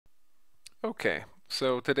Okay,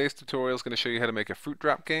 so today's tutorial is going to show you how to make a fruit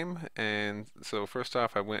drop game. And so first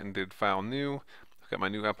off, I went and did File New. I've got my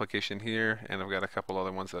new application here, and I've got a couple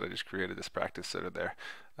other ones that I just created as practice that are there.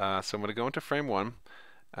 So I'm going to go into Frame 1.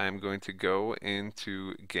 I'm going to go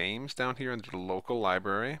into Games down here under the local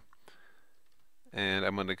library, and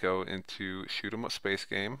I'm going to go into Shoot 'em Up Space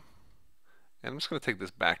Game. And I'm just going to take this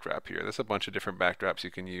backdrop here. There's a bunch of different backdrops you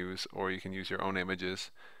can use, or you can use your own images.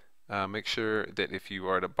 Make sure that if you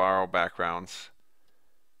are to borrow backgrounds,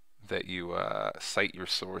 that you cite your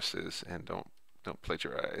sources and don't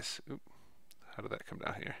plagiarize. Oop, how did that come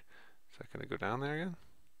down here? Is that going to go down there again?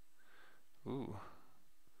 Ooh,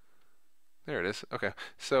 there it is. Okay,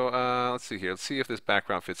 so let's see here. Let's see if this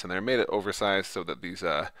background fits in there. I made it oversized so that these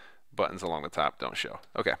buttons along the top don't show.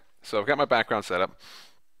 Okay, so I've got my background set up.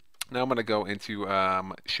 Now I'm going to go into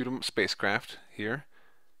Shoot 'em Spacecraft here,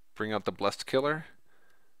 bring out the Blessed Killer,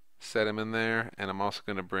 set him in there, and I'm also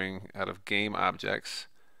going to bring out of Game Objects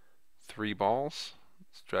 3 balls.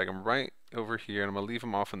 Let's drag them right over here, and I'm going to leave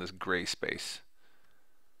them off in this gray space.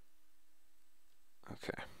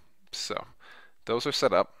 Okay, so those are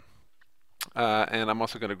set up. And I'm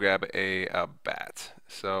also going to grab a bat.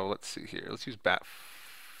 So let's see here. Let's use bat.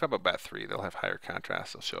 How about bat 3? They'll have higher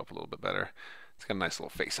contrast. They'll show up a little bit better. It's got a nice little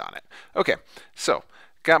face on it. Okay, so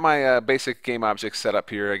got my basic game objects set up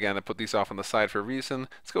here. Again, I put these off on the side for a reason.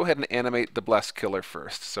 Let's go ahead and animate the Blessed Killer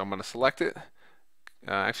first. So I'm going to select it.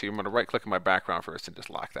 Actually, I'm going to right click on my background first and just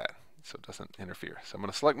lock that so it doesn't interfere. So I'm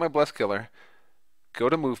going to select my Blessed Killer, go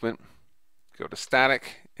to Movement, go to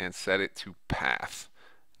Static, and set it to Path.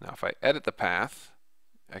 Now if I edit the path,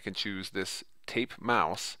 I can choose this tape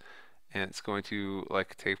mouse, and it's going to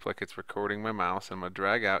tape like it's recording my mouse. I'm going to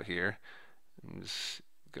drag out here. I'm just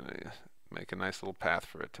going to make a nice little path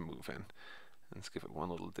for it to move in. Let's give it one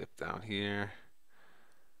little dip down here.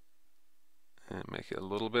 And make it a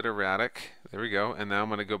little bit erratic. There we go. And now I'm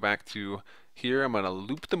going to go back to here. I'm going to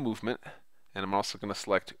loop the movement, and I'm also going to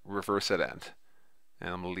select reverse at end.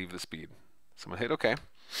 And I'm going to leave the speed. So I'm going to hit OK.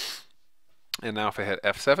 And now if I hit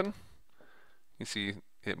F7, you see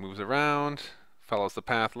it moves around, follows the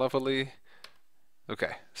path lovely.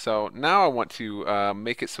 Okay, so now I want to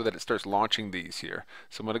make it so that it starts launching these here.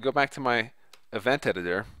 So I'm going to go back to my event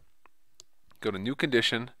editor, go to New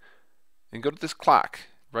Condition, and go to this clock.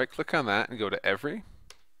 Right click on that and go to Every.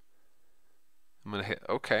 I'm going to hit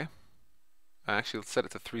OK. Actually, let's set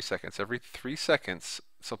it to 3 seconds. Every 3 seconds,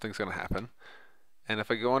 something's going to happen. And if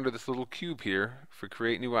I go under this little cube here for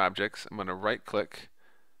Create New Objects, I'm going to right click,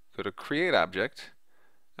 go to Create Object.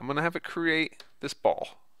 I'm going to have it create this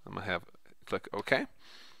ball. I'm going to have click OK.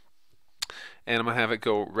 And I'm going to have it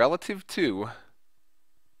go relative to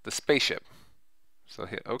the spaceship. So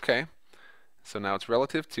hit OK. So now it's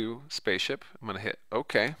relative to spaceship. I'm going to hit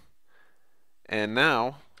OK. And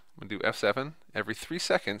now I'm going to do F7. Every 3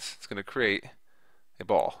 seconds, it's going to create a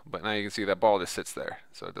ball. But now you can see that ball just sits there.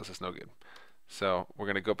 So it does us no good. So we're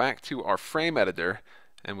going to go back to our frame editor,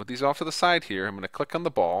 and with these off to the side here, I'm going to click on the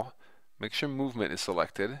ball, make sure movement is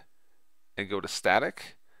selected, and go to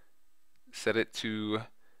static, set it to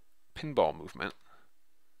pinball movement,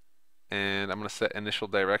 and I'm going to set initial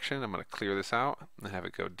direction. I'm going to clear this out and have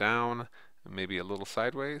it go down, and maybe a little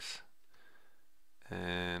sideways.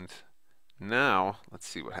 And now let's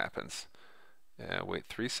see what happens. Wait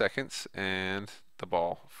 3 seconds, and the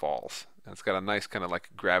ball falls. And it's got a nice kind of like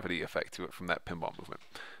gravity effect to it from that pinball movement.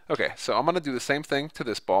 Okay, so I'm going to do the same thing to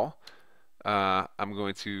this ball. I'm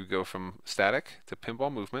going to go from static to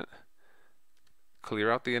pinball movement,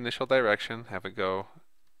 clear out the initial direction, have it go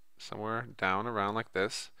somewhere down around like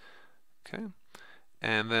this. Okay,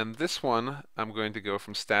 and then this one I'm going to go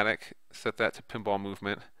from static, set that to pinball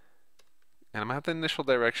movement, and I'm going to have the initial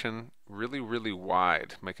direction really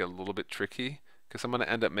wide, make it a little bit tricky, because I'm going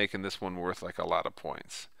to end up making this one worth like a lot of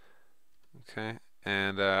points. Okay,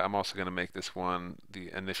 and I'm also going to make this one, the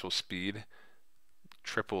initial speed,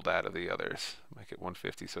 triple that of the others. Make it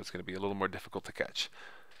 150, so it's going to be a little more difficult to catch.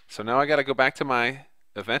 So now I got to go back to my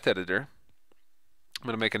event editor. I'm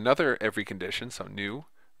going to make another every condition, so new,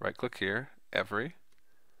 right click here, every,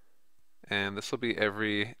 and this will be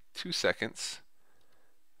every 2 seconds.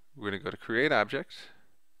 We're going to go to create object.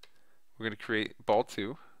 We're going to create ball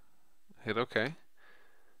 2, hit OK.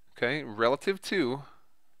 Okay, relative to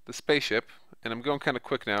the spaceship, and I'm going kind of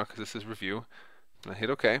quick now because this is review. I'm going to hit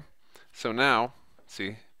OK. So now,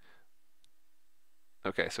 see,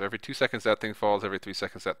 okay, so every 2 seconds that thing falls, every 3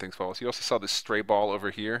 seconds that thing falls. You also saw this stray ball over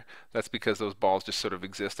here. That's because those balls just sort of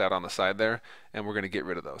exist out on the side there, and we're going to get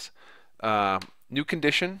rid of those. New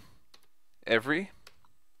condition, every,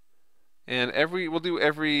 and we'll do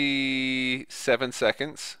every 7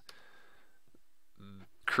 seconds.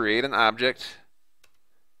 create an object.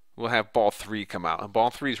 We'll have ball 3 come out. And ball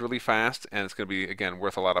 3 is really fast, and it's going to be, again,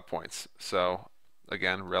 worth a lot of points. So,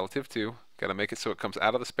 again, relative to, got to make it so it comes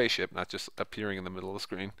out of the spaceship, not just appearing in the middle of the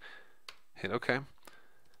screen. Hit OK.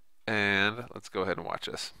 And let's go ahead and watch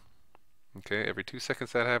this. Okay, every 2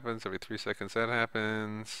 seconds that happens, every 3 seconds that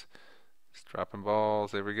happens. Just dropping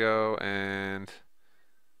balls, there we go, and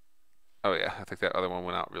oh yeah, I think that other one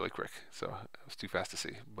went out really quick, so it was too fast to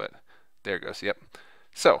see, but there it goes, yep.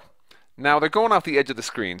 So, now they're going off the edge of the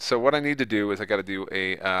screen, so what I need to do is I got to do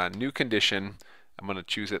a new condition. I'm going to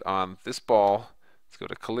choose it on this ball. Let's go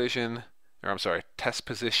to collision, or I'm sorry, test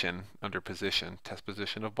position, under position, test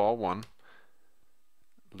position of ball 1.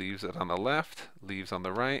 Leaves it on the left, leaves on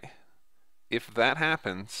the right. If that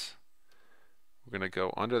happens, we're going to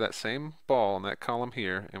go under that same ball in that column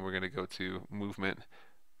here, and we're going to go to movement,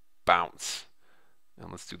 bounce.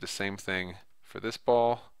 And let's do the same thing for this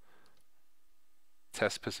ball.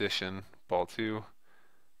 Test position, ball 2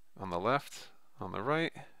 on the left, on the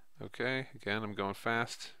right. Okay, again, I'm going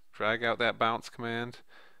fast. Drag out that bounce command.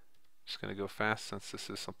 Just going to go fast since this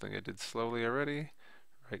is something I did slowly already.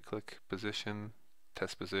 Right click, position,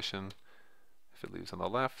 test position. If it leaves on the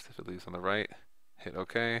left, if it leaves on the right, hit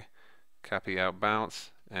OK. Copy out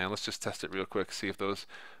bounce. And let's just test it real quick, see if those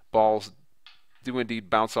balls do indeed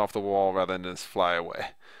bounce off the wall rather than just fly away.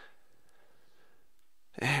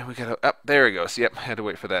 And we got to, up, there it goes. Yep, had to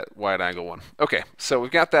wait for that wide angle one. Okay, so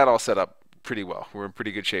we've got that all set up pretty well. We're in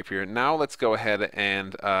pretty good shape here. Now let's go ahead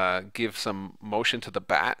and give some motion to the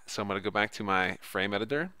bat. So I'm going to go back to my frame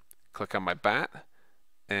editor, click on my bat,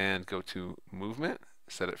 and go to movement,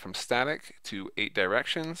 set it from static to 8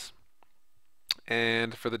 directions.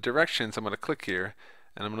 And for the directions, I'm going to click here,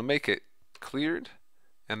 and I'm going to make it cleared,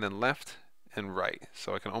 and then left and right.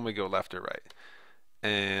 So I can only go left or right.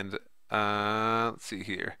 And let's see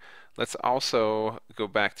here. Let's also go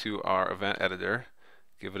back to our event editor,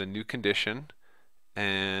 give it a new condition,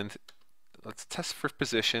 and let's test for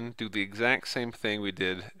position, do the exact same thing we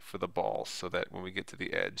did for the balls so that when we get to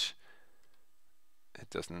the edge, it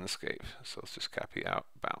doesn't escape. So let's just copy out,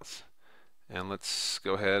 bounce. And let's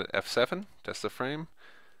go ahead, F7, test the frame.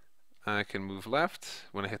 I can move left.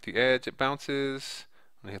 When I hit the edge, it bounces.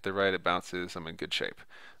 When I hit the right, it bounces. I'm in good shape.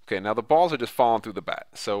 Okay, now the balls are just falling through the bat.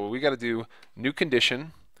 So we got to do new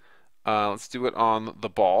condition. Let's do it on the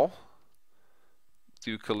ball.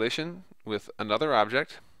 Do collision with another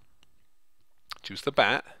object. Choose the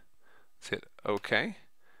bat. Let's hit OK.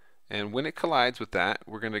 And when it collides with that,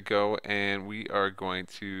 we're going to go and we are going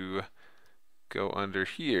to go under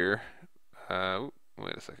here.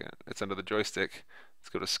 Wait a second. It's under the joystick. Let's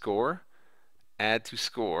go to score, add to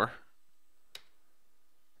score,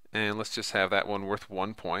 and let's just have that one worth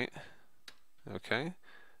 1 point. Okay.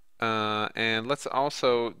 And let's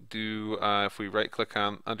also do, if we right click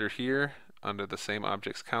on under here, under the same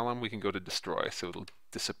objects column, we can go to destroy, so it'll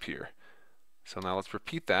disappear. So now let's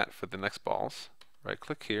repeat that for the next balls. Right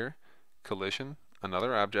click here, collision,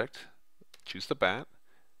 another object, choose the bat,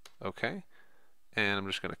 okay. And I'm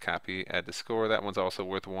just going to copy, add to score. That one's also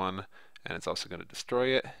worth 1, and it's also going to destroy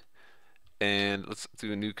it. And let's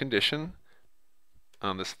do a new condition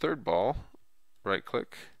on this third ball. Right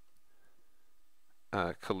click,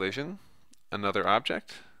 collision, another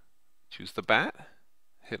object, choose the bat,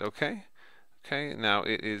 hit OK. Okay, now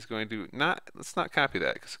it is going to let's not copy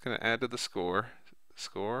that because it's going to add to the score.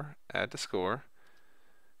 Score, add to score.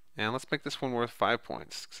 And let's make this one worth 5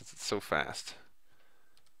 points since it's so fast.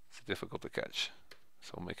 It's difficult to catch.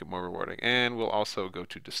 So we'll make it more rewarding. And we'll also go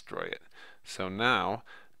to destroy it. So now,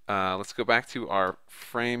 let's go back to our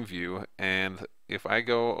frame view. And if I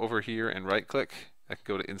go over here and right click, I can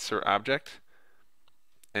go to insert object.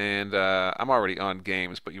 And I'm already on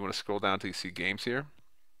games, but you want to scroll down till you see games here.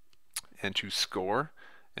 And choose score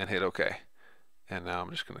and hit OK. And now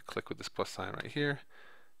I'm just going to click with this plus sign right here.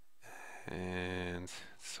 And it's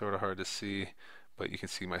sort of hard to see, but you can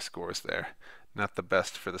see my scores there. Not the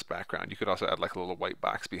best for this background. You could also add like a little white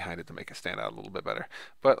box behind it to make it stand out a little bit better.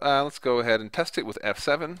 But let's go ahead and test it with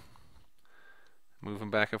F7.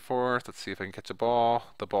 Moving back and forth. Let's see if I can catch a ball.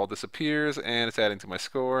 The ball disappears and it's adding to my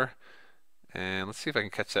score. And let's see if I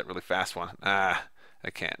can catch that really fast one. I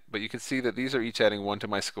can't. But you can see that these are each adding 1 to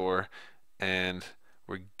my score. And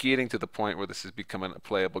we're getting to the point where this is becoming a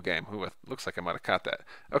playable game. Ooh, it looks like I might have caught that.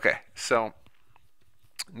 Okay, so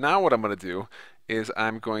now what I'm going to do is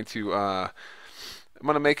I'm going to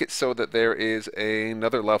make it so that there is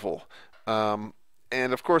another level. And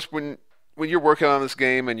of course, when you're working on this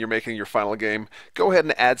game and you're making your final game, go ahead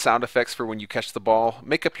and add sound effects for when you catch the ball.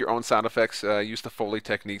 Make up your own sound effects. Use the Foley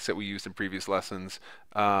techniques that we used in previous lessons.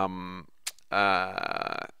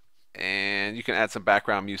 And you can add some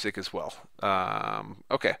background music as well.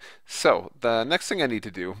 Okay, so the next thing I need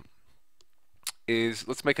to do is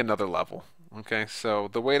let's make another level. Okay, so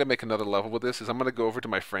the way to make another level with this is I'm going to go over to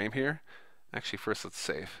my frame here. Actually, first let's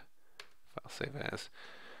save. File save as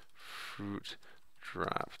fruit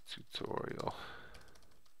drop tutorial.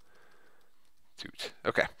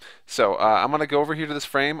 Okay, so I'm going to go over here to this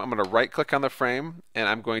frame. I'm going to right click on the frame and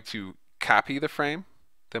I'm going to copy the frame.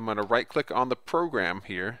 Then I'm going to right click on the program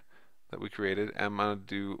here that we created and I'm going to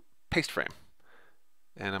do paste frame.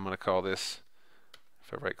 And I'm going to call this,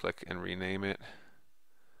 if I right click and rename it,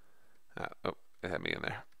 oh, it had me in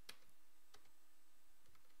there.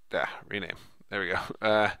 Rename. There we go.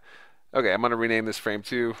 Okay, I'm going to rename this frame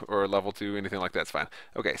 2 or level 2, anything like that's fine.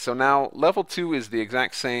 Okay, so now level 2 is the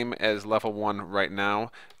exact same as level 1 right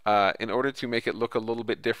now. In order to make it look a little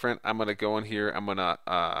bit different, I'm going to go in here, I'm going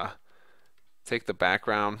to take the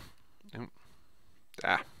background.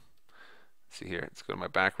 See here, let's go to my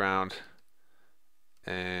background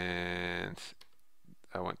and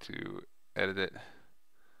I want to edit it.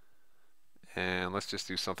 And let's just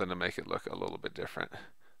do something to make it look a little bit different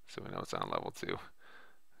so we know it's on level 2.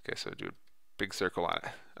 Okay, so do a big circle on it.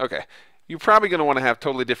 Okay, you're probably going to want to have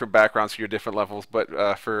totally different backgrounds for your different levels,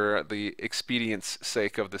 but for the expedience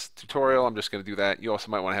sake of this tutorial, I'm just going to do that. You also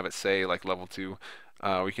might want to have it say like level 2.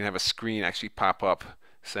 We can have a screen actually pop up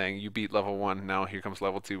saying you beat level 1, now here comes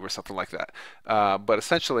level 2 or something like that. But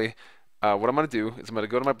essentially, what I'm going to do is I'm going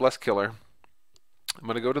to go to my Blessed Killer. I'm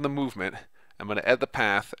going to go to the movement. I'm going to add the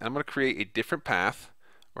path, and I'm going to create a different path,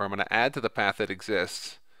 or I'm going to add to the path that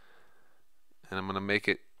exists, and I'm going to make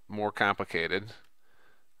it more complicated.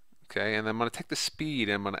 Okay, and I'm going to take the speed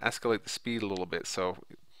and I'm going to escalate the speed a little bit, so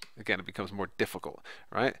again it becomes more difficult,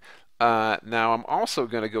 right? Now I'm also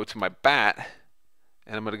going to go to my bat,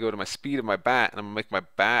 and I'm going to go to my speed of my bat, and I'm going to make my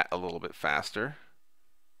bat a little bit faster.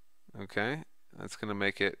 Okay, that's going to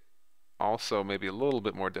make it also maybe a little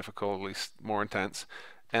bit more difficult, at least more intense.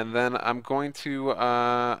 And then I'm going to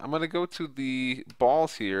go to the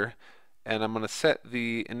balls here, and I'm going to set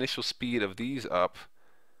the initial speed of these up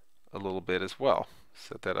a little bit as well.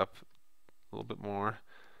 Set that up a little bit more,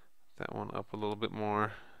 that one up a little bit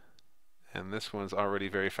more, and this one's already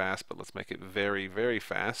very fast, but let's make it very, very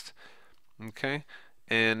fast. Okay,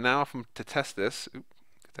 and now if I'm to test this, get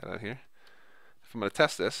that out of here. If I'm going to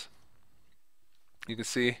test this, you can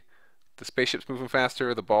see the spaceship's moving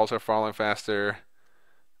faster, the balls are falling faster,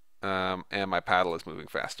 and my paddle is moving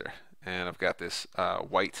faster. And I've got this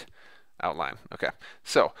white outline. Okay,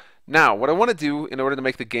 so now what I want to do in order to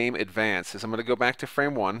make the game advance is I'm going to go back to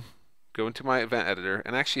frame 1, go into my event editor,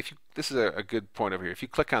 and actually this is a good point over here. If you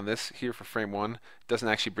click on this here for frame 1, it doesn't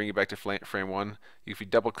actually bring you back to frame 1. If you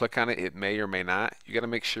double click on it, it may or may not. You got to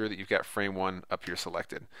make sure that you've got frame 1 up here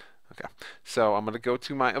selected. Okay, so I'm going to go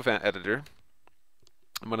to my event editor.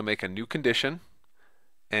 I'm going to make a new condition,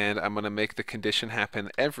 and I'm going to make the condition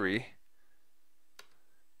happen and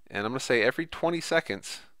I'm going to say every 20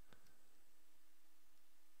 seconds.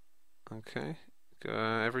 Okay,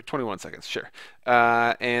 every 21 seconds, sure.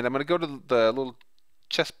 And I'm going to go to the little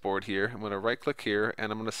chessboard here. I'm going to right click here,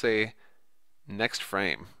 and I'm going to say next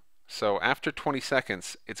frame. So after 20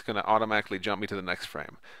 seconds, it's going to automatically jump me to the next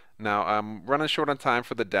frame. Now I'm running short on time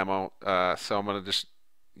for the demo, so I'm going to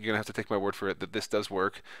you're going to have to take my word for it that this does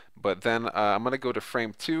work. But then I'm going to go to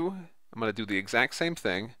frame 2. I'm going to do the exact same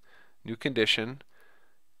thing, new condition,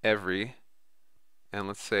 every, and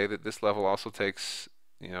let's say that this level also takes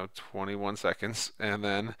 21 seconds, and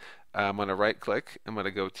then I'm going to right click, I'm going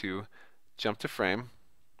to go to jump to frame,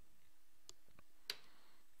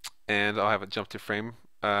 and I'll have it jump to frame.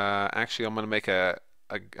 Actually I'm going to make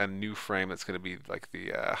a new frame that's going to be like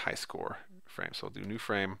the high score frame, so I'll do new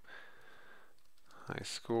frame, high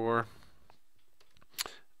score,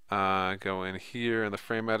 go in here in the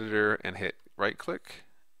frame editor and hit right click,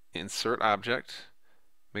 insert object,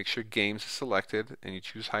 make sure games is selected, and you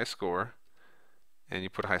choose high score, and you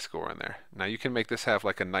put high score in there. Now you can make this have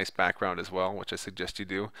like a nice background as well, which I suggest you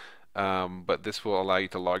do, but this will allow you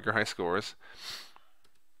to log your high scores.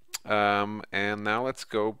 And now let's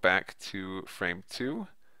go back to frame 2.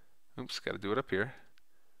 Oops, got to do it up here.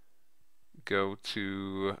 Go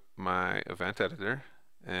to my event editor,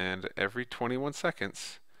 and every 21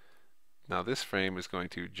 seconds, now this frame is going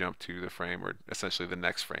to jump to the frame, or essentially the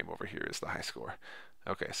next frame over here is the high score.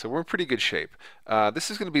 Okay, so we're in pretty good shape. This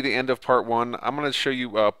is going to be the end of part 1. I'm going to show you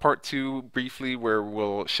part 2 briefly, where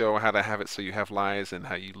we'll show how to have it so you have lives and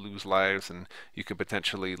how you lose lives, and you can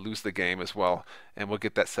potentially lose the game as well. And we'll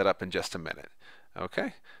get that set up in just a minute.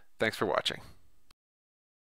 Okay, thanks for watching.